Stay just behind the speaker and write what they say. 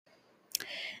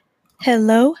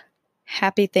Hello,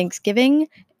 happy Thanksgiving,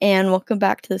 and welcome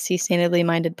back to the Sustainably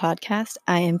Minded podcast.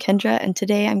 I am Kendra, and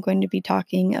today I'm going to be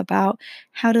talking about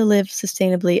how to live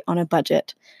sustainably on a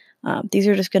budget. These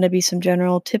are just going to be some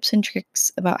general tips and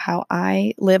tricks about how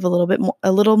I live a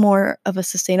little more of a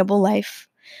sustainable life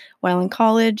while in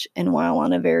college and while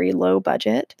on a very low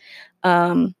budget.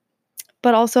 But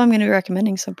also, I'm going to be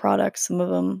recommending some products. Some of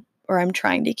them, or I'm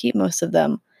trying to keep most of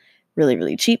them really,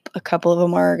 really cheap. A couple of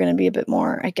them are going to be a bit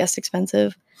more, I guess,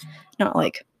 expensive. Not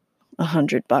like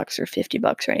 $100 or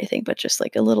 $50 or anything, but just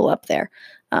like a little up there.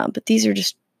 But these are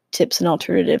just tips and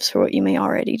alternatives for what you may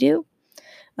already do.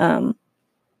 Yeah.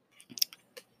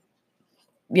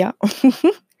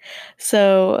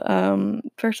 So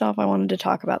first off, I wanted to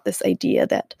talk about this idea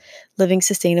that living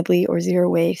sustainably or zero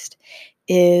waste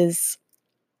is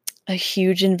a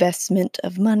huge investment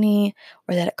of money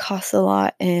or that it costs a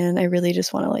lot. And I really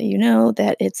just want to let you know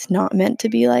that it's not meant to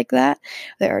be like that.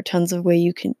 There are tons of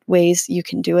ways you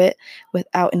can do it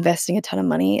without investing a ton of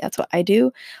money. That's what I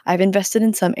do. I've invested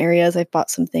in some areas. I've bought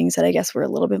some things that I guess were a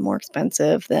little bit more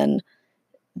expensive than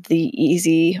the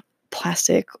easy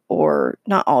plastic, or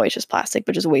not always just plastic,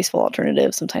 but just wasteful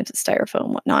alternatives. Sometimes it's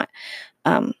styrofoam, whatnot.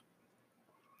 Um,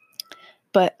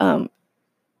 but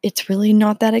it's really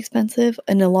not that expensive.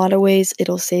 In a lot of ways,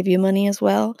 it'll save you money as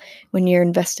well when you're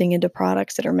investing into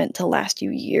products that are meant to last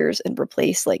you years and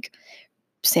replace like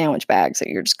sandwich bags that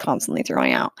you're just constantly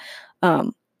throwing out.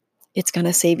 It's going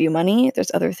to save you money. There's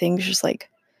other things just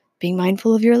like being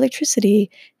mindful of your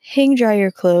electricity, hang dry your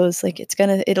clothes. Like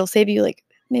it'll save you like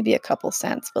maybe a couple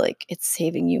cents, but like it's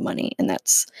saving you money. And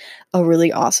that's a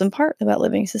really awesome part about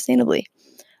living sustainably.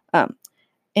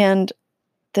 And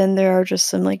then there are just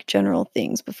some like general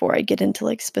things before I get into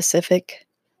like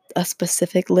a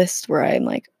specific list where I'm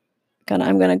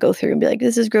gonna go through and be like,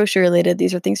 this is grocery related,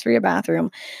 these are things for your bathroom.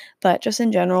 But just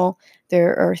in general,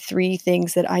 there are 3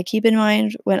 things that I keep in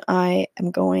mind when I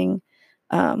am going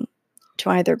to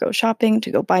either go shopping, to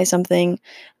go buy something,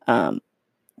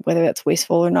 whether that's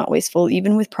wasteful or not wasteful.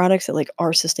 Even with products that like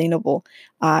are sustainable,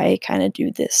 I kind of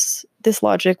do this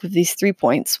logic with these 3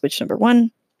 points, which number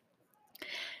 1,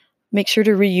 make sure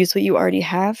to reuse what you already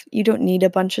have. You don't need a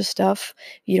bunch of stuff.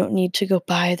 You don't need to go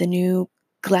buy the new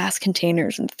glass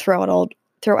containers and throw out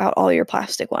all your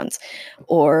plastic ones,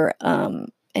 or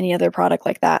any other product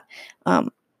like that.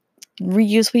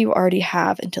 Reuse what you already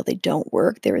have until they don't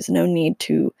work. There is no need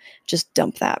to just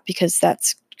dump that, because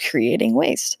that's creating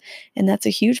waste. And that's a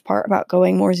huge part about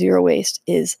going more zero waste,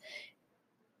 is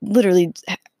literally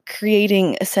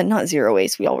creating not zero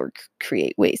waste. We all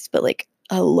create waste, but like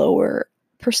a lower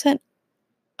percent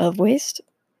of waste.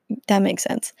 That makes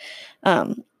sense.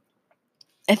 I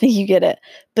think you get it.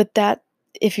 But that,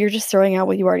 if you're just throwing out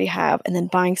what you already have and then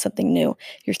buying something new,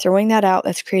 you're throwing that out.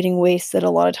 That's creating waste that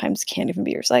a lot of times can't even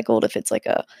be recycled. If it's like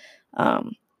a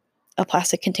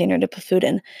plastic container to put food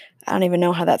in, I don't even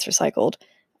know how that's recycled.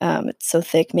 It's so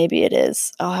thick. Maybe it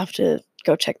is. I'll have to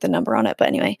go check the number on it. But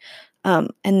anyway,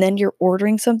 and then you're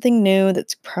ordering something new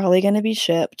that's probably going to be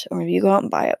shipped, or maybe you go out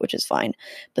and buy it, which is fine.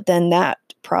 But then that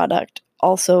product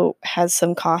also has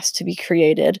some cost to be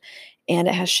created, and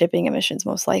it has shipping emissions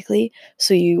most likely.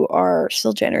 So you are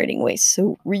still generating waste.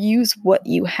 So reuse what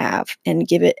you have and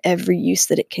give it every use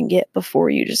that it can get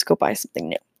before you just go buy something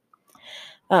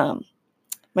new.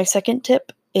 My second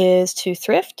tip is to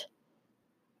thrift.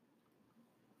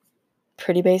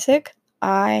 Pretty basic.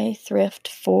 I thrift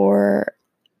for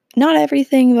not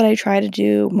everything, but I try to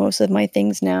do most of my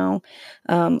things now.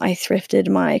 I thrifted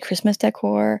my Christmas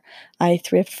decor. I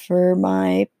thrift for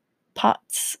my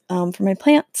pots, for my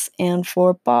plants, and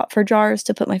for jars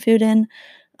to put my food in,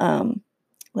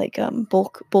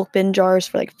 bulk bin jars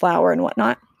for like flour and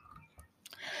whatnot.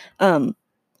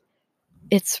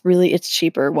 It's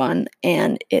cheaper, one,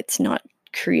 and it's not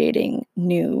creating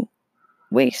new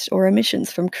waste or emissions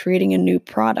from creating a new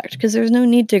product, because there's no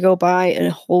need to go buy a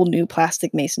whole new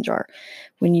plastic mason jar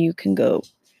when you can go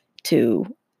to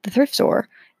the thrift store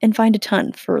and find a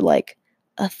ton for like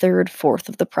a third, fourth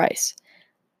of the price.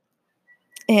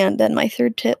 And then my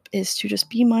third tip is to just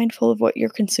be mindful of what you're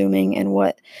consuming and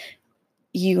what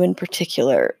you in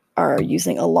particular are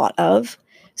using a lot of.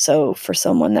 So for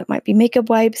someone that might be makeup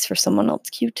wipes, for someone else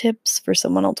Q-tips, for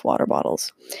someone else water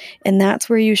bottles. And that's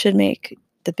where you should make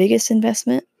the biggest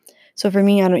investment. So for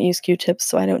me, I don't use Q-tips,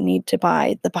 so I don't need to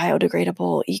buy the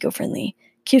biodegradable, eco-friendly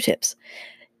Q-tips.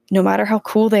 No matter how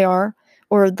cool they are,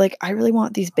 or like I really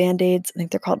want these Band-Aids, I think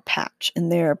they're called Patch,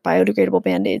 and they're biodegradable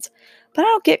Band-Aids. But I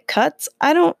don't get cuts.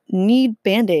 I don't need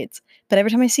Band-Aids. But every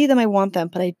time I see them, I want them,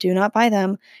 but I do not buy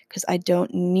them because I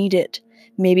don't need it.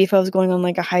 Maybe if I was going on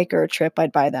like a hike or a trip,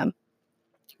 I'd buy them.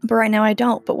 But right now I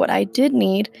don't. But what I did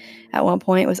need at one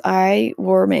point was I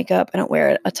wore makeup. I don't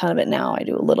wear a ton of it now. I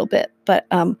do a little bit. But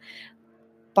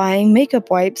buying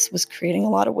makeup wipes was creating a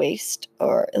lot of waste,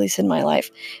 or at least in my life.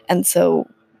 And so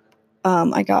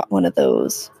I got one of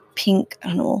those pink, I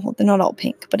don't know, they're not all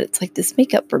pink, but it's like this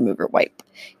makeup remover wipe.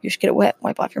 You just get it wet,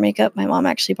 wipe off your makeup. My mom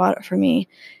actually bought it for me.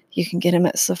 You can get them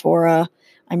at Sephora.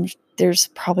 There's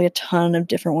probably a ton of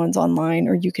different ones online,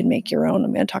 or you can make your own.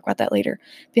 I'm going to talk about that later.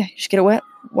 But yeah, you just get it wet,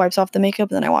 wipes off the makeup,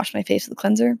 and then I wash my face with a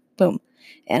cleanser. Boom.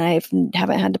 And I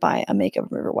haven't had to buy a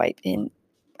makeup remover wipe in,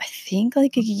 I think,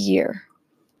 like a year.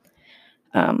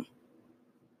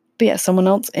 But yeah, someone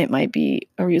else, it might be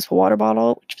a reusable water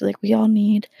bottle, which I feel like we all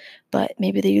need, but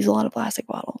maybe they use a lot of plastic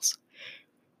bottles.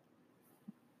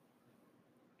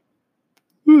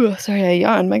 Ooh, sorry, I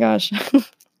yawned. My gosh.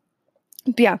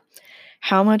 But yeah,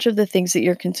 how much of the things that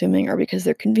you're consuming are because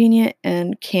they're convenient,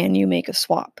 and can you make a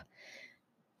swap?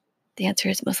 The answer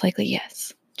is most likely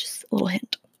yes. Just a little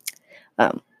hint.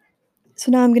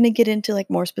 So now I'm going to get into like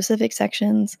more specific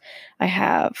sections. I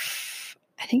have,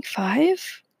 I think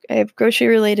 5. I have grocery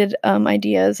related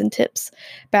ideas and tips,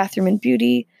 bathroom and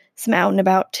beauty, some out and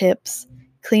about tips,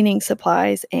 cleaning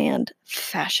supplies, and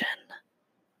fashion.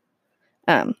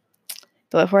 But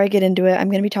before I get into it, I'm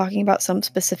going to be talking about some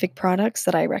specific products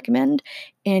that I recommend,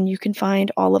 and you can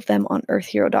find all of them on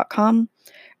earthhero.com.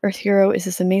 Earth Hero is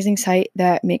this amazing site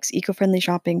that makes eco-friendly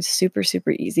shopping super,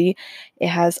 super easy. It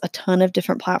has a ton of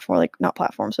different platforms, like not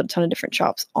platforms, but a ton of different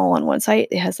shops all on one site.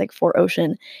 It has like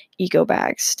 4Ocean, Eco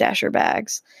Bags, Stasher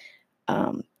Bags,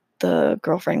 the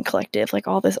Girlfriend Collective, like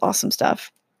all this awesome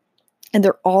stuff. And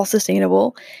they're all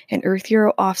sustainable, and Earth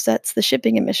Hero offsets the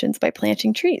shipping emissions by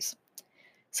planting trees.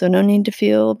 So no need to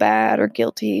feel bad or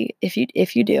guilty if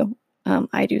you do.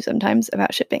 I do sometimes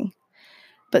about shipping.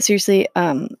 But seriously,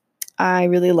 I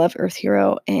really love Earth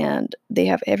Hero, and they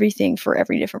have everything for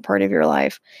every different part of your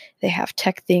life. They have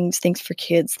tech things, things for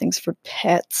kids, things for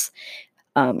pets,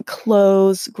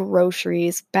 clothes,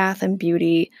 groceries, bath and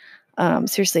beauty,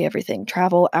 seriously everything.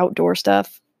 Travel, outdoor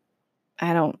stuff.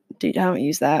 I don't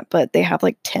use that, but they have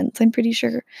like tents, I'm pretty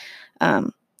sure.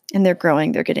 And they're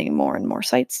growing. They're getting more and more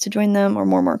sites to join them, or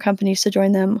more and more companies to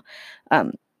join them.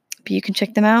 But you can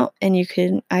check them out, and you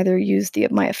can either use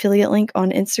my affiliate link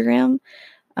on Instagram,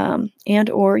 and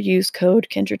or use code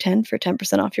Kendra10 for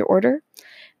 10% off your order.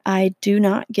 I do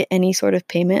not get any sort of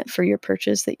payment for your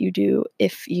purchase that you do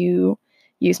if you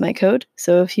use my code.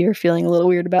 So if you're feeling a little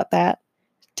weird about that,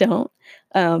 don't.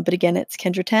 But again, it's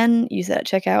Kendra10. Use that at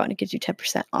checkout, and it gives you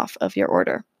 10% off of your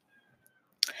order.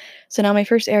 So now my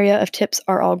first area of tips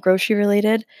are all grocery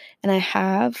related, and I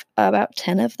have about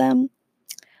 10 of them.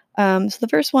 So the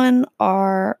first one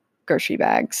are grocery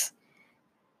bags.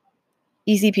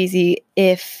 Easy peasy.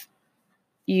 If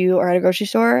you are at a grocery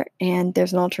store and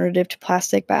there's an alternative to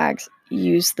plastic bags,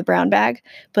 use the brown bag.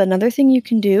 But another thing you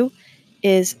can do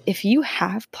is, if you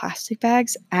have plastic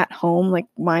bags at home, like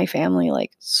my family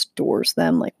like stores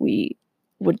them, like we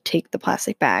would take the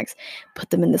plastic bags,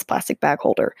 put them in this plastic bag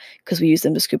holder because we use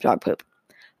them to scoop dog poop.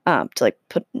 To like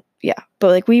put, yeah, but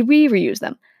like we reuse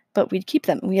them, but we'd keep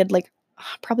them. We had like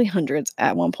probably hundreds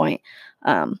at one point.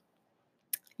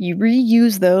 You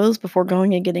reuse those before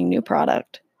going and getting new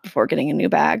product, before getting a new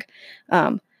bag,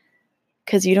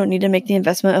 because you don't need to make the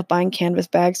investment of buying canvas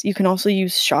bags. You can also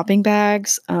use shopping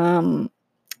bags,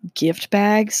 gift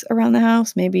bags around the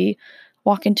house. Maybe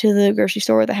walk into the grocery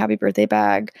store with a happy birthday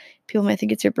bag. People might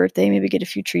think it's your birthday, maybe get a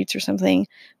few treats or something,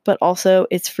 but also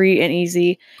it's free and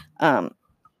easy.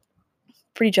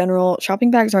 Pretty general. Shopping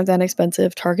bags aren't that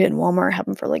expensive. Target and Walmart have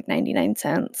them for like 99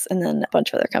 cents, and then a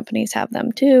bunch of other companies have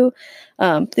them too.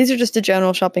 These are just the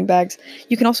general shopping bags.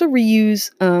 You can also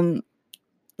reuse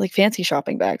like fancy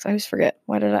shopping bags. I always forget.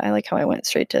 I like how I went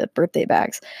straight to birthday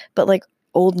bags, but like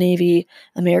Old Navy,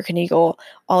 American Eagle,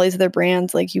 all these other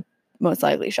brands like you most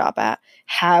likely shop at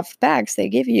have bags they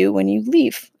give you when you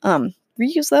leave.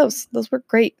 Reuse those. Those work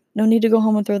great. No need to go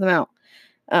home and throw them out.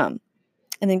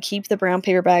 And then keep the brown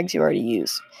paper bags you already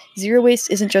use. Zero waste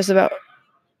isn't just about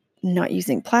not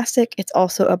using plastic. It's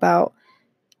also about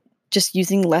just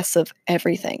using less of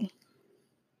everything.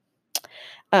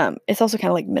 It's also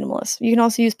kind of like minimalist. You can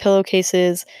also use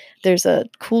pillowcases. There's a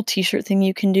cool t-shirt thing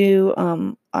you can do.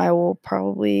 I will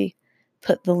probably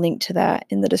put the link to that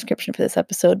in the description for this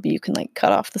episode, but you can like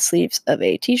cut off the sleeves of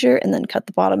a t-shirt and then cut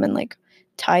the bottom and like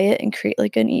tie it and create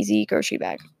like an easy grocery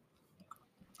bag.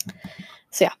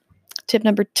 So yeah. Tip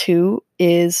number 2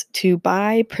 is to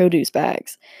buy produce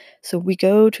bags. So we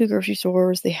go to grocery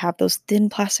stores, they have those thin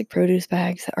plastic produce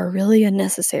bags that are really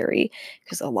unnecessary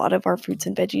because a lot of our fruits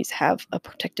and veggies have a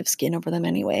protective skin over them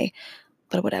anyway,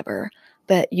 but whatever.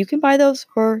 But you can buy those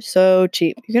for so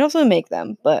cheap. You can also make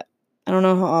them, but I don't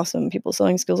know how awesome people's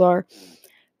sewing skills are.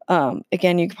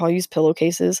 Again, you could probably use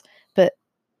pillowcases, but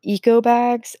eco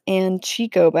bags and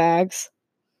Chico bags,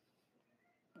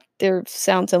 they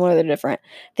sound similar, they're different.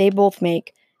 They both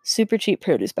make super cheap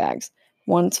produce bags.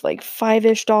 One's like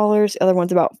 $5-ish, the other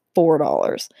one's about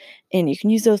 $4. And you can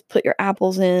use those, put your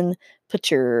apples in,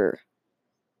 put your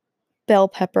bell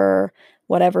pepper,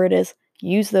 whatever it is,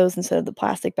 use those instead of the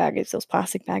plastic baggies. Those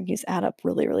plastic baggies add up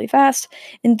really, really fast.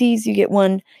 And these, you get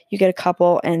one, you get a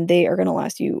couple, and they are going to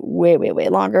last you way, way, way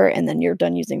longer. And then you're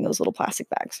done using those little plastic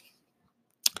bags.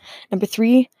 Number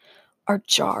 3 are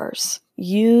jars.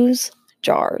 Use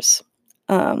jars.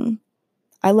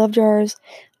 I love jars.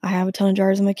 I have a ton of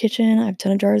jars in my kitchen. I have a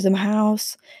ton of jars in my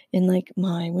house, in like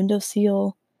my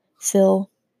windowsill.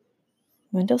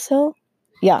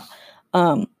 Yeah.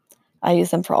 I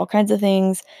use them for all kinds of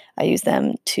things. I use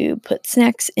them to put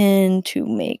snacks in, to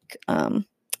make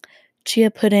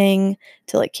chia pudding,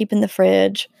 to like keep in the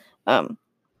fridge. The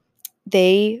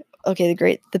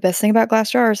best thing about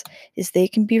glass jars is they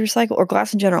can be recycled, or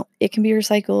glass in general, it can be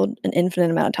recycled an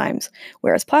infinite amount of times.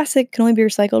 Whereas plastic can only be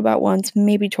recycled about once,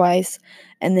 maybe twice,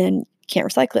 and then can't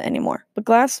recycle it anymore. But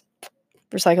glass,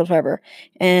 recycled forever.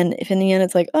 And if in the end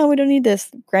it's like, oh, we don't need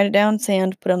this, grind it down,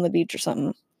 sand, put it on the beach or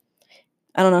something.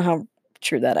 I don't know how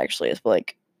true that actually is, but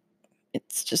like,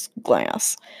 it's just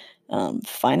glass.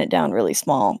 Fine it down really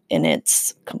small, and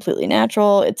it's completely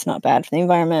natural. It's not bad for the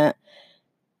environment.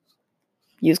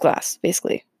 Use glass,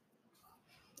 basically.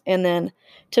 And then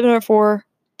tip number four,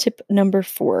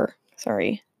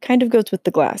 kind of goes with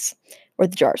the glass or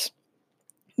the jars.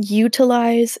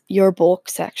 Utilize your bulk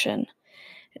section.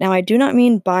 Now, I do not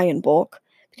mean buy in bulk,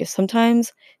 because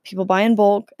sometimes people buy in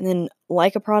bulk and then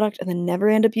like a product and then never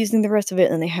end up using the rest of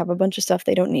it, and they have a bunch of stuff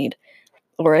they don't need,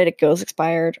 or it goes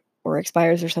expired or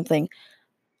expires or something.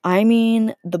 I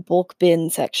mean the bulk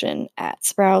bin section at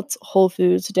Sprouts, Whole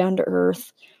Foods, Down to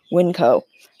Earth, Winco.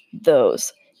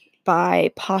 Those.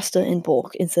 Buy pasta in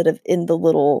bulk instead of in the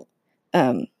little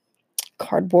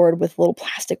cardboard with little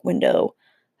plastic window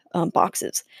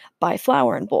boxes. Buy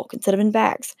flour in bulk instead of in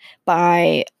bags.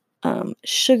 Buy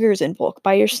sugars in bulk.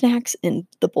 Buy your snacks in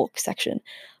the bulk section.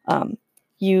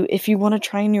 If you want to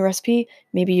try a new recipe,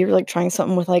 maybe you're like trying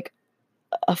something with like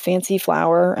a fancy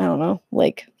flour. I don't know,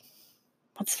 like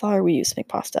what's the flour we use to make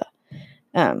pasta?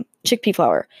 Chickpea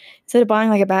flour. Instead of buying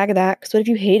like a bag of that, because what if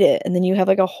you hate it and then you have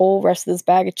like a whole rest of this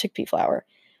bag of chickpea flour?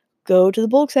 Go to the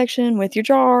bulk section with your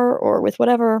jar or with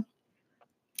whatever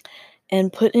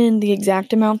and put in the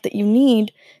exact amount that you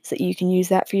need so that you can use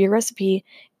that for your recipe,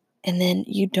 and then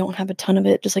you don't have a ton of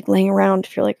it just like laying around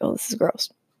if you're like, oh, this is gross.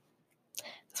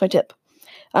 That's my tip.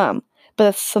 But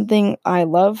that's something I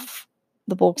love.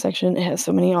 The bulk section, it has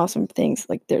so many awesome things.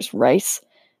 Like there's rice,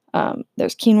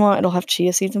 there's quinoa. It'll have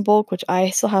chia seeds in bulk, which I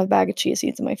still have a bag of chia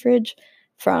seeds in my fridge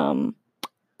from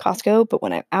Costco, but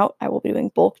when I'm out, I will be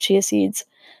doing bulk chia seeds.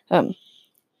 But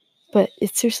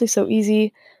it's seriously so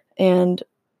easy, and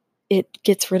it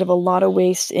gets rid of a lot of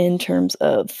waste in terms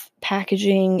of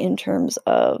packaging, in terms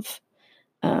of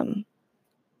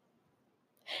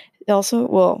also,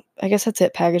 well, I guess that's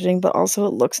it, packaging, but also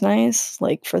it looks nice,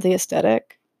 like for the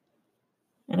aesthetic.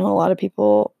 I know a lot of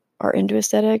people are into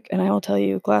aesthetic, and I will tell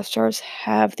you, glass jars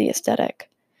have the aesthetic.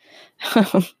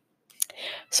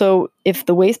 So if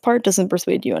the waste part doesn't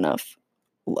persuade you enough,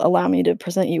 allow me to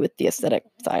present you with the aesthetic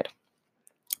side.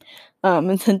 And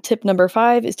then tip number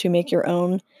 5 is to make your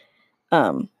own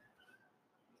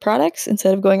products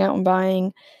instead of going out and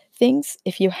buying things.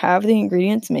 If you have the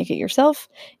ingredients, make it yourself.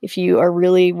 If you are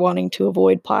really wanting to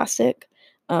avoid plastic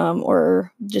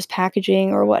or just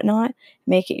packaging or whatnot,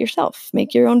 make it yourself.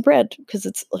 Make your own bread, because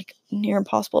it's like near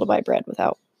impossible to buy bread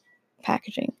without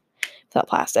packaging, without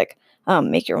plastic.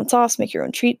 Make your own sauce, make your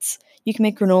own treats. You can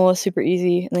make granola super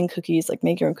easy, and then cookies, like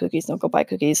make your own cookies, don't go buy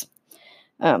cookies.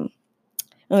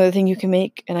 Another thing you can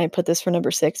make, and I put this for number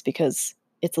 6 because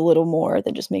it's a little more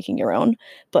than just making your own,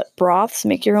 but broths,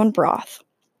 make your own broth.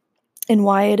 And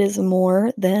why it is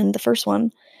more than the first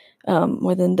one,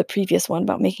 more than the previous one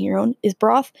about making your own, is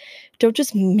broth. Don't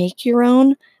just make your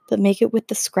own, but make it with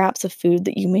the scraps of food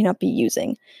that you may not be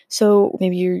using. So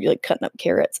maybe you're like cutting up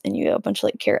carrots and you have a bunch of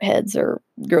like carrot heads or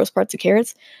gross parts of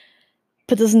carrots.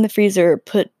 Put those in the freezer.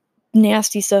 Put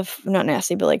nasty stuff, not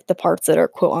nasty, but like the parts that are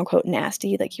quote unquote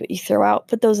nasty, like you throw out,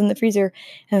 put those in the freezer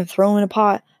and throw them in a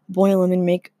pot, boil them, and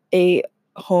make a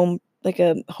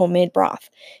homemade broth.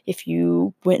 If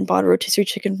you went and bought a rotisserie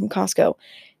chicken from Costco,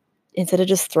 instead of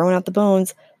just throwing out the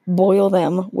bones, boil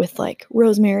them with like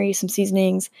rosemary, some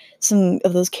seasonings, some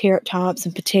of those carrot tops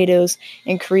and potatoes,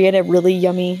 and create a really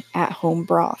yummy at-home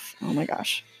broth. Oh my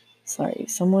gosh. Sorry,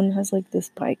 someone has like this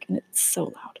bike and it's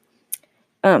so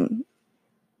loud.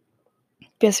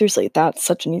 Yeah, seriously, that's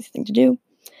such an easy thing to do.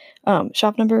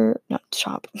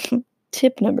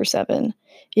 Tip number 7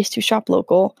 is to shop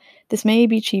local. This may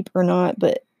be cheap or not,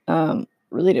 but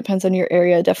really depends on your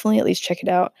area. Definitely at least check it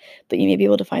out. But you may be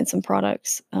able to find some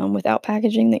products without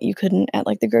packaging that you couldn't at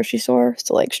like the grocery store.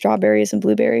 So like strawberries and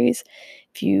blueberries.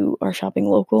 If you are shopping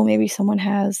local, maybe someone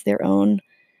has their own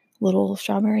little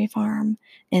strawberry farm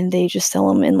and they just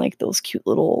sell them in like those cute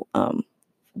little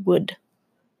wood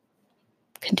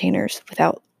containers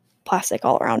without plastic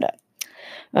all around it.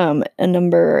 And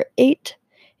number 8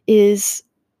 is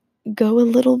go a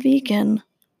little vegan.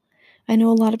 I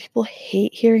know a lot of people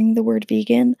hate hearing the word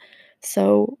vegan,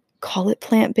 so call it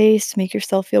plant-based, make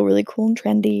yourself feel really cool and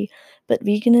trendy, but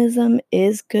veganism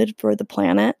is good for the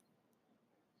planet.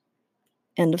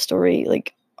 End of story.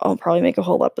 Like, I'll probably make a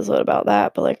whole episode about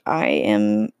that, but like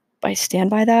I stand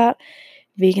by that.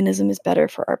 Veganism is better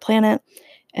for our planet,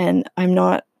 and I'm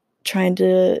not trying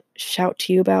to shout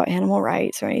to you about animal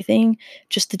rights or anything,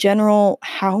 just the general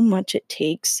how much it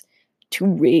takes to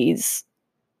raise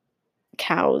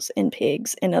cows and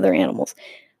pigs and other animals.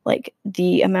 Like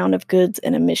the amount of goods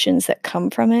and emissions that come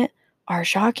from it are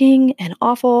shocking and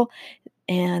awful,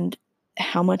 and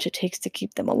how much it takes to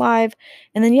keep them alive.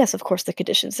 And then, yes, of course, the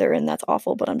conditions they're in, that's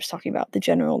awful, but I'm just talking about the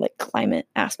general like climate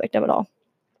aspect of it all.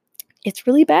 It's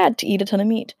really bad to eat a ton of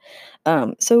meat.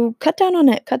 So cut down on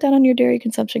it. Cut down on your dairy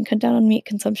consumption. Cut down on meat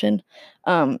consumption.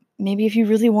 Maybe if you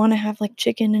really want to have like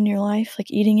chicken in your life,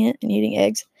 like eating it and eating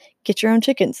eggs, get your own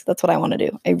chickens. That's what I want to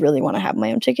do. I really want to have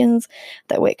my own chickens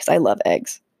that way because I love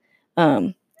eggs.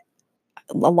 A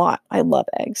lot. I love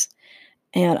eggs.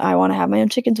 And I want to have my own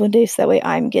chickens one day so that way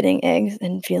I'm getting eggs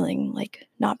and feeling like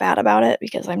not bad about it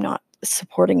because I'm not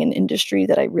supporting an industry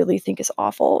that I really think is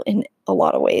awful in a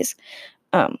lot of ways.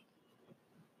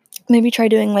 Maybe try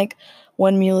doing like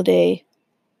 1 meal a day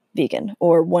vegan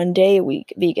or 1 day a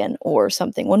week vegan or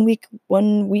something. 1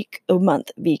 week a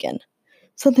month vegan.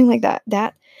 Something like that.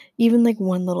 That even like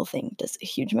one little thing does a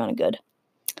huge amount of good.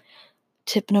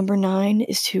 Tip number 9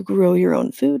 is to grow your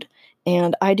own food.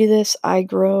 And I do this. I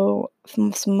grow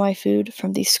some of my food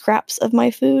from the scraps of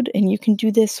my food. And you can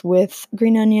do this with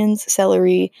green onions,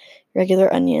 celery,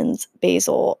 regular onions,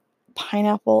 basil,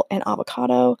 pineapple, and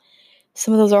avocado.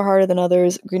 Some of those are harder than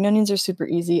others. Green onions are super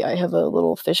easy. I have a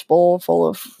little fish bowl full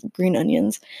of green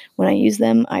onions. When I use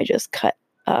them, I just cut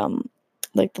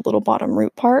like the little bottom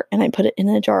root part and I put it in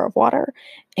a jar of water.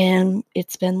 And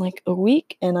it's been like a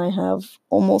week and I have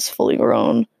almost fully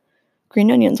grown green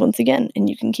onions once again. And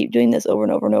you can keep doing this over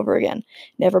and over and over again.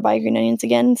 Never buy green onions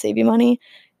again, save you money.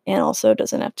 And also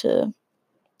doesn't have to,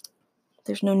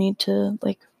 there's no need to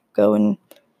like go and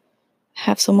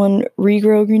have someone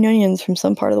regrow green onions from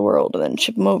some part of the world and then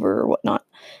ship them over or whatnot.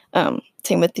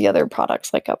 Same with the other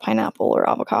products like a pineapple or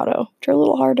avocado, which are a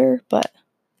little harder, but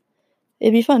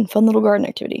it'd be fun little garden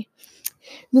activity.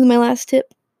 And then my last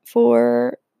tip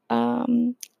for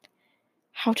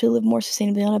how to live more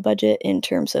sustainably on a budget in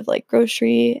terms of like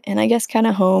grocery and I guess kind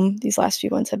of home. These last few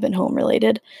ones have been home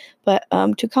related, but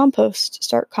to compost,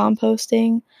 start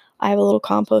composting. I have a little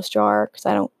compost jar because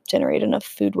I don't generate enough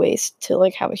food waste to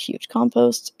like have a huge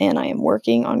compost, and I am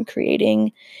working on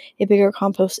creating a bigger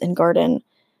compost and garden.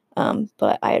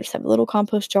 But I just have a little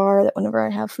compost jar that whenever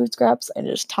I have food scraps, I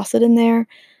just toss it in there,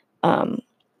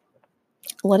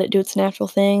 let it do its natural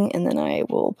thing, and then I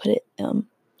will put it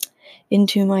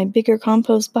into my bigger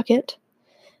compost bucket.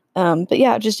 But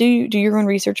yeah, just do your own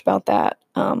research about that.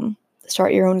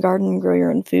 Start your own garden, grow your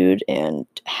own food, and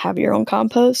have your own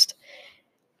compost.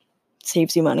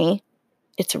 Saves you money.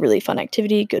 It's a really fun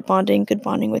activity. Good bonding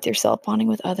with yourself, bonding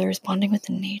with others, bonding with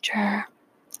nature.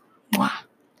 Mwah.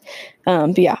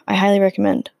 But yeah, I highly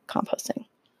recommend composting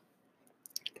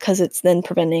because it's then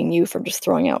preventing you from just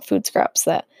throwing out food scraps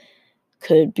that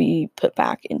could be put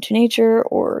back into nature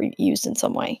or used in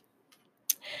some way.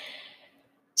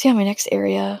 So yeah, my next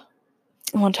area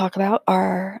I want to talk about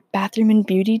are bathroom and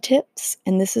beauty tips.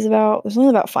 And there's only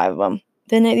about 5 of them.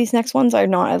 Then these next ones are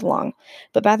not as long.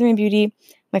 But bathroom and beauty,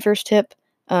 my first tip,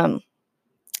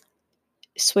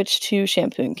 switch to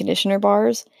shampoo and conditioner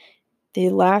bars. They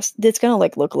last, it's going to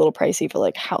like look a little pricey for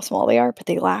like how small they are, but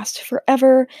they last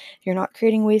forever. You're not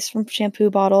creating waste from shampoo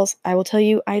bottles. I will tell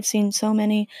you, I've seen so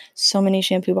many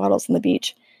shampoo bottles on the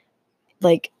beach.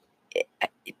 Like,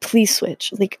 please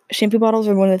switch. Like, shampoo bottles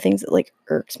are one of the things that like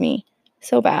irks me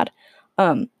so bad.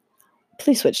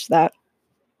 Please switch to that.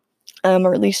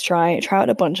 Or at least try out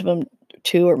a bunch of them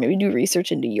too, or maybe do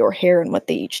research into your hair and what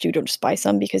they each do. Don't just buy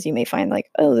some because you may find like,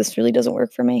 oh, this really doesn't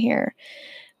work for my hair,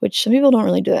 which some people don't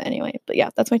really do that anyway. But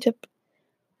yeah, that's my tip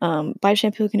Buy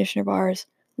shampoo, conditioner bars.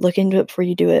 Look into it before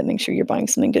you do it. Make sure you're buying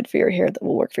something good for your hair that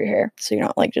will work for your hair. So you're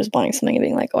not like just buying something and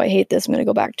being like, oh, I hate this. I'm going to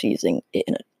go back to using it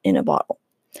in a bottle.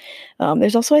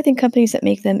 There's also, I think, companies that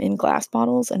make them in glass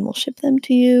bottles and will ship them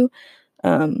to you.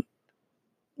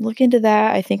 Look into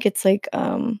that. I think it's like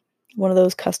one of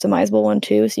those customizable one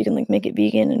too, so you can like make it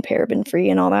vegan and paraben free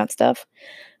and all that stuff.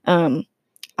 I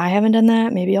haven't done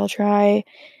that. Maybe I'll try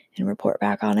and report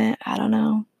back on it. I don't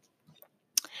know.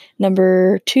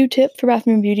 Number 2 tip for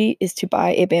bathroom and beauty is to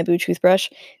buy a bamboo toothbrush.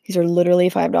 These are literally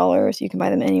 $5. You can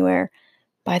buy them anywhere.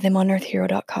 Buy them on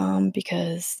earthhero.com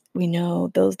because we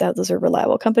know those are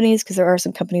reliable companies, because there are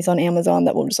some companies on Amazon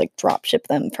that will just like drop ship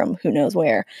them from who knows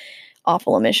where.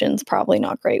 Awful emissions, probably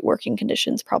not great working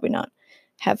conditions, probably not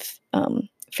have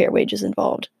fair wages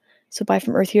involved. So buy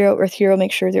from Earth Hero. Earth Hero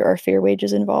makes sure there are fair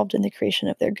wages involved in the creation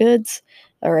of their goods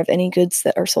or of any goods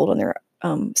that are sold on their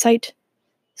site.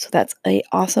 So that's a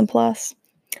awesome plus.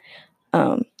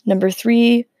 Number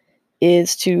 3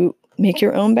 is to make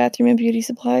your own bathroom and beauty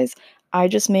supplies. I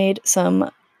just made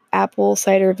some apple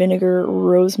cider vinegar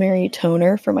rosemary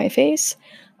toner for my face.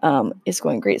 It's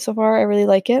going great so far. I really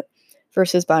like it.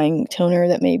 Versus buying toner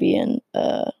that may be in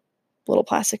a little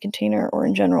plastic container or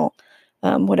in general,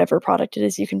 whatever product it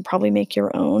is, you can probably make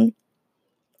your own.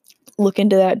 Look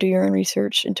into that, do your own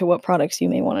research into what products you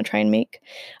may want to try and make.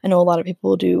 I know a lot of people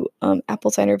will do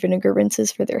apple cider vinegar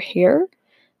rinses for their hair.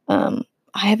 I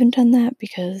haven't done that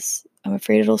because I'm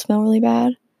afraid it'll smell really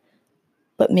bad,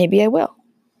 but maybe I will.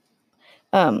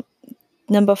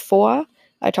 Number 4,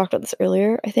 I talked about this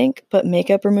earlier, I think, but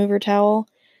makeup remover towel.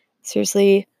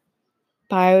 Seriously,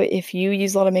 if you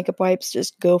use a lot of makeup wipes,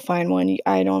 just go find one.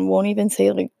 Won't even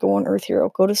say like go on Earth Hero.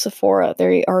 Go to Sephora.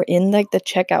 They are in like the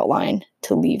checkout line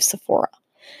to leave Sephora.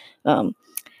 And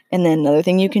then another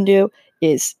thing you can do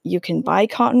is you can buy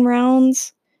cotton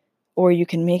rounds, or you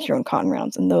can make your own cotton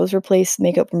rounds, and those replace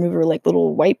makeup remover like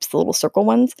little wipes, the little circle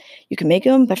ones. You can make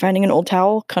them by finding an old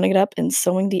towel, cutting it up, and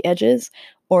sewing the edges,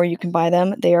 or you can buy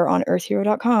them. They are on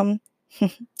earthhero.com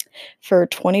for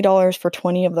 $20 for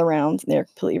 20 of the rounds. They're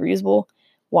completely reusable.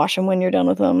 Wash them when you're done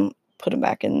with them. Put them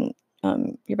back in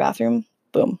your bathroom.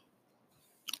 Boom.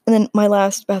 And then my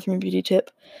last bathroom and beauty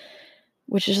tip,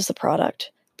 which is just a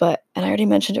product, and I already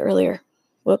mentioned it earlier.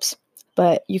 Whoops.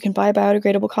 But you can buy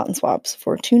biodegradable cotton swabs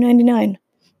for $2.99.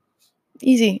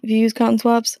 Easy. If you use cotton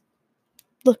swabs,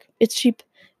 look, it's cheap,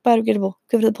 biodegradable,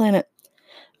 good for the planet.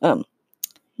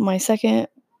 My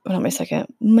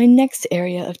next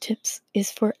area of tips is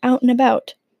for out and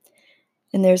about.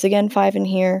 And there's again 5 in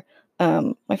here.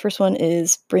 My first one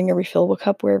is bring a refillable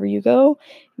cup wherever you go.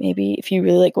 Maybe if you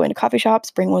really like going to coffee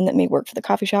shops, bring one that may work for the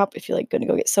coffee shop. If you're like going to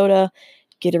go get soda,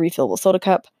 get a refillable soda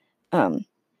cup.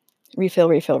 Refill,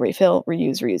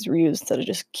 reuse, instead of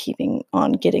just keeping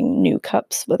on getting new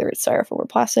cups, whether it's styrofoam or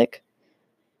plastic.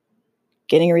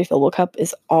 Getting a refillable cup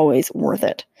is always worth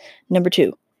it. Number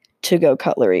 2, to-go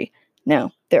cutlery.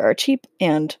 Now, there are cheap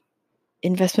and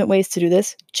investment ways to do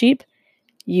this. Cheap,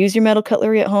 use your metal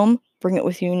cutlery at home, bring it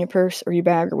with you in your purse or your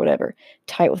bag or whatever.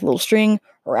 Tie it with a little string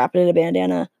or wrap it in a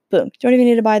bandana. Boom. You don't even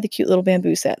need to buy the cute little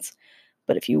bamboo sets.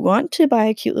 But if you want to buy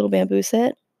a cute little bamboo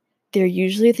set, they're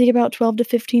usually, I think, about $12 to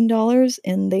 $15,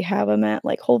 and they have them at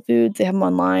like Whole Foods. They have them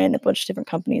online. A bunch of different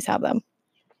companies have them.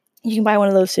 You can buy one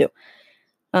of those too.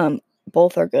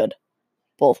 Both are good.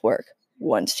 Both work.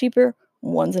 One's cheaper.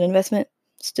 One's an investment.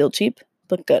 Still cheap,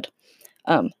 but good.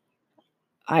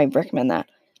 I recommend that.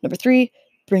 Number 3,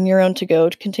 bring your own to-go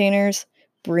containers.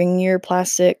 Bring your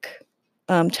plastic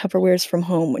Tupperwares from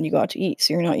home when you go out to eat,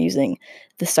 so you're not using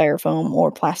the styrofoam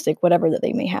or plastic, whatever that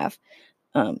they may have.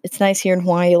 It's nice here in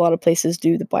Hawaii. A lot of places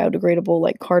do the biodegradable,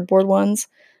 like cardboard ones,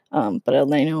 but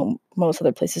I know most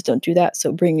other places don't do that,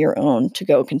 so bring your own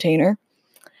to-go container.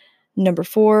 Number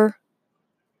 4,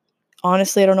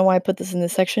 honestly, I don't know why I put this in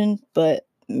this section, but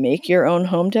make your own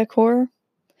home decor.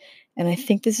 And I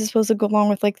think this is supposed to go along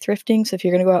with like thrifting. So if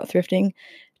you're going to go out thrifting,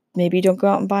 maybe don't go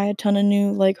out and buy a ton of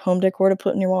new like home decor to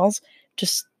put in your walls.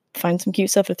 Just find some cute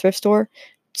stuff at a thrift store,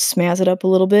 smazz it up a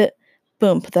little bit,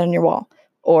 boom, put that on your wall.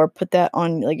 Or put that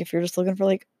on, like, if you're just looking for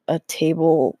like a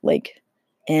table like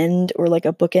end or like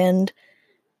a bookend,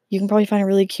 you can probably find a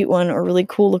really cute one or a really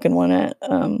cool looking one at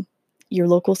your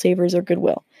local Savers or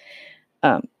Goodwill.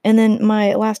 And then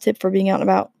my last tip for being out and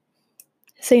about,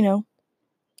 say no.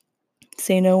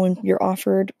 Say no when you're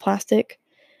offered plastic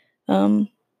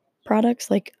products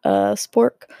like a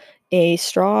spork, a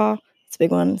straw. It's a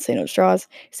big one. Say no to straws.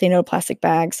 Say no to plastic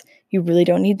bags. You really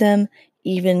don't need them,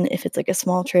 even if it's like a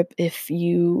small trip, if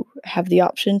you have the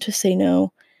option to say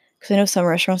no. Because I know some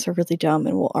restaurants are really dumb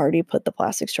and will already put the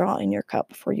plastic straw in your cup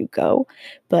before you go.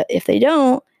 But if they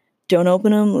don't don't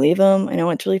open them, leave them. I know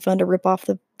it's really fun to rip off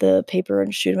the paper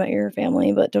and shoot them at your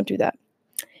family, but don't do that.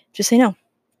 Just say no.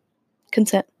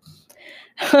 Consent.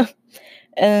 And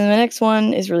the next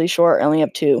one is really short. I only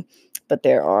have 2, but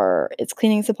it's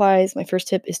cleaning supplies. My first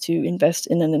tip is to invest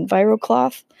in an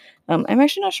EnviroCloth. I'm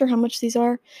actually not sure how much these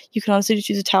are. You can honestly just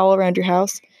use a towel around your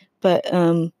house, but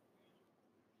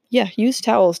yeah, use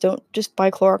towels. Don't just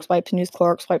buy Clorox wipes and use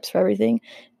Clorox wipes for everything.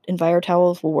 Enviro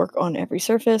towels will work on every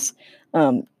surface.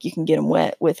 You can get them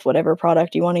wet with whatever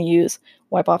product you want to use.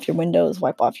 Wipe off your windows,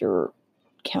 wipe off your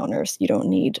counters. You don't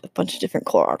need a bunch of different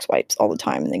Clorox wipes all the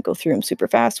time and then go through them super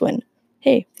fast when,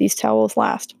 hey, these towels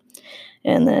last.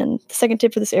 And then the second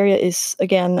tip for this area is,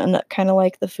 again, kind of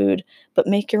like the food, but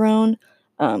make your own.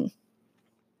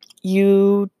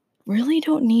 You really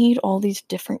don't need all these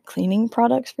different cleaning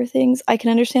products for things. I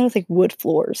can understand with like wood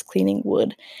floors, cleaning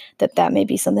wood, that may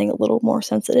be something a little more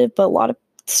sensitive, but a lot of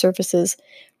surfaces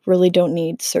really don't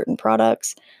need certain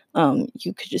products.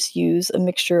 You could just use a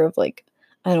mixture of like,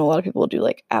 I know a lot of people do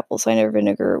like apple cider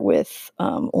vinegar with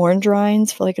orange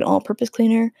rinds for like an all-purpose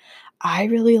cleaner. I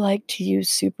really like to use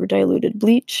super diluted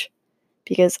bleach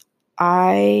because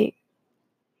I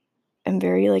am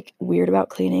very like weird about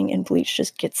cleaning, and bleach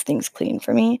just gets things clean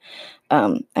for me.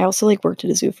 I also like worked at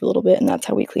a zoo for a little bit, and that's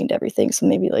how we cleaned everything. So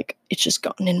maybe like it's just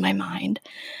gotten in my mind.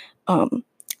 And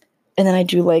then I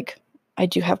do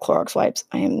have Clorox wipes.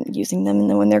 I am using them,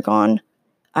 and then when they're gone,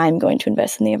 I'm going to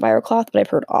invest in the EnviroCloth. But I've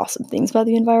heard awesome things about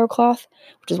the EnviroCloth,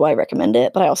 which is why I recommend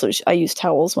it. But I use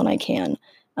towels when I can.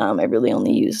 I really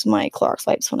only use my Clorox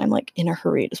wipes when I'm like in a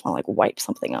hurry. I just want to like wipe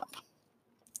something up.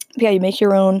 But yeah, you make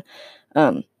your own.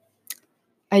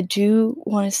 I do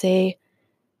want to say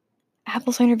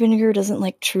apple cider vinegar doesn't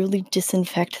like truly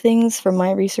disinfect things from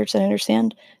my research that I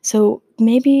understand. So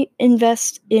maybe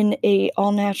invest in a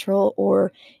all natural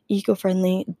or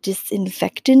eco-friendly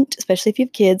disinfectant, especially if you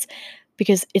have kids,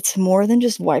 because it's more than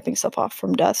just wiping stuff off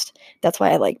from dust. That's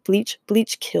why I like bleach.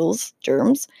 Bleach kills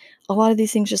germs. A lot of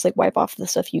these things just like wipe off the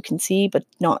stuff you can see, but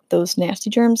not those nasty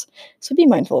germs. So be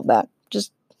mindful of that.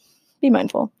 Just be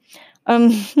mindful.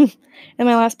 And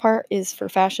my last part is for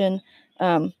fashion,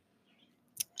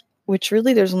 which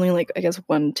really there's only like, I guess,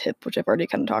 one tip, which I've already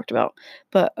kind of talked about.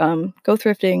 But go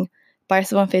thrifting, buy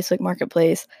stuff on Facebook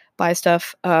Marketplace, buy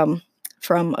stuff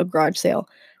from a garage sale.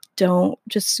 Don't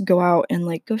just go out and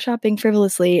like go shopping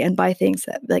frivolously and buy things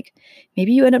that like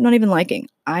maybe you end up not even liking.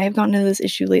 I have gotten into this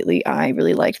issue lately. I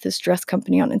really liked this dress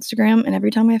company on Instagram, and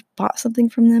every time I bought something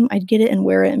from them, I'd get it and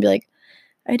wear it and be like,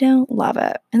 I don't love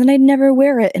it. And then I'd never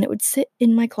wear it, and it would sit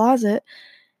in my closet.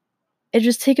 It'd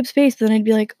just take up space. But then I'd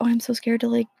be like, oh, I'm so scared to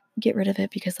like get rid of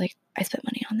it because like I spent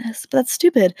money on this. But that's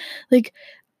stupid. Like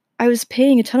I was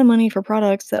paying a ton of money for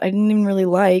products that I didn't even really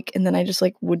like, and then I just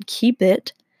like would keep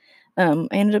it. I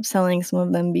ended up selling some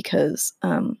of them because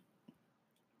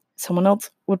someone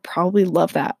else would probably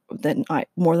love that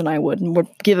more than I would, and would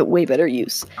give it way better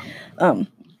use.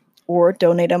 Or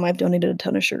donate them. I've donated a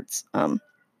ton of shirts. But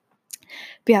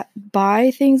yeah,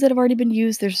 buy things that have already been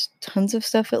used. There's tons of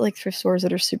stuff at like thrift stores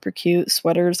that are super cute.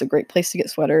 Sweaters, a great place to get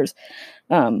sweaters.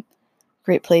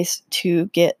 Great place to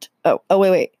get. Oh,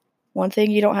 wait. One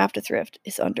thing you don't have to thrift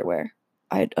is underwear.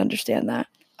 I understand that.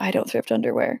 I don't thrift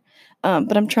underwear.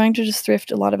 But I'm trying to just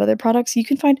thrift a lot of other products. You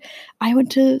can find. I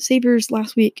went to Savers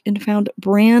last week and found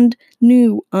brand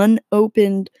new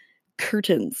unopened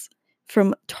curtains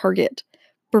from Target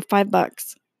for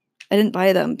 $5. I didn't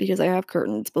buy them because I have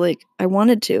curtains, but like I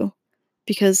wanted to,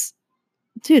 because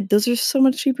dude, those are so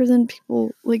much cheaper than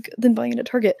buying it at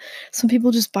Target. Some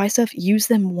people just buy stuff, use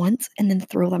them once, and then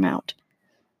throw them out.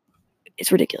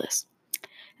 It's ridiculous.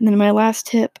 And then my last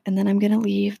tip, and then I'm gonna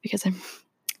leave because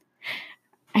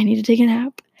I need to take a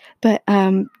nap. But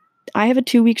I have a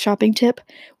 2-week shopping tip.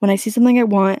 When I see something I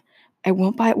want, I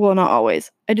won't buy it. Well, not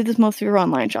always. I do this mostly for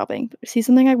online shopping. But if I see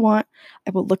something I want,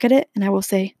 I will look at it and I will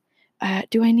say,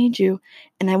 do I need you?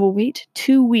 And I will wait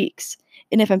 2 weeks.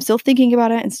 And if I'm still thinking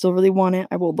about it and still really want it,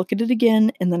 I will look at it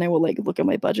again, and then I will like look at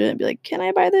my budget and be like, can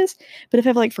I buy this? But if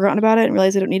I've like forgotten about it and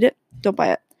realized I don't need it, don't buy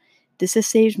it. This has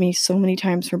saved me so many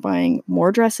times from buying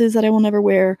more dresses that I will never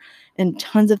wear and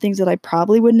tons of things that I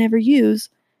probably would never use.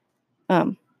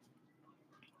 But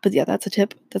yeah, that's a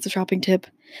tip. That's a shopping tip.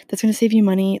 That's going to save you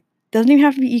money. Doesn't even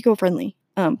have to be eco-friendly.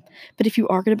 But if you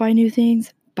are going to buy new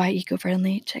things, buy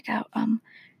eco-friendly. Check out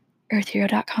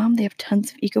earthhero.com. They have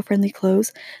tons of eco-friendly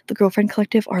clothes. The Girlfriend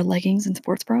Collective are leggings and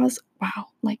sports bras. Wow,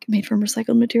 like made from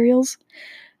recycled materials.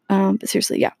 But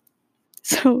seriously, yeah.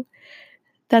 So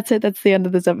that's it. That's the end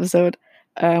of this episode.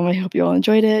 I hope you all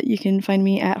enjoyed it. You can find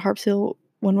me at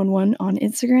Harpshill111 on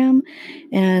Instagram,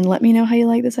 and let me know how you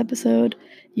like this episode.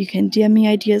 You can DM me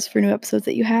ideas for new episodes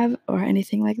that you have or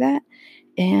anything like that.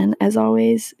 And as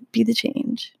always, be the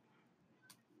change.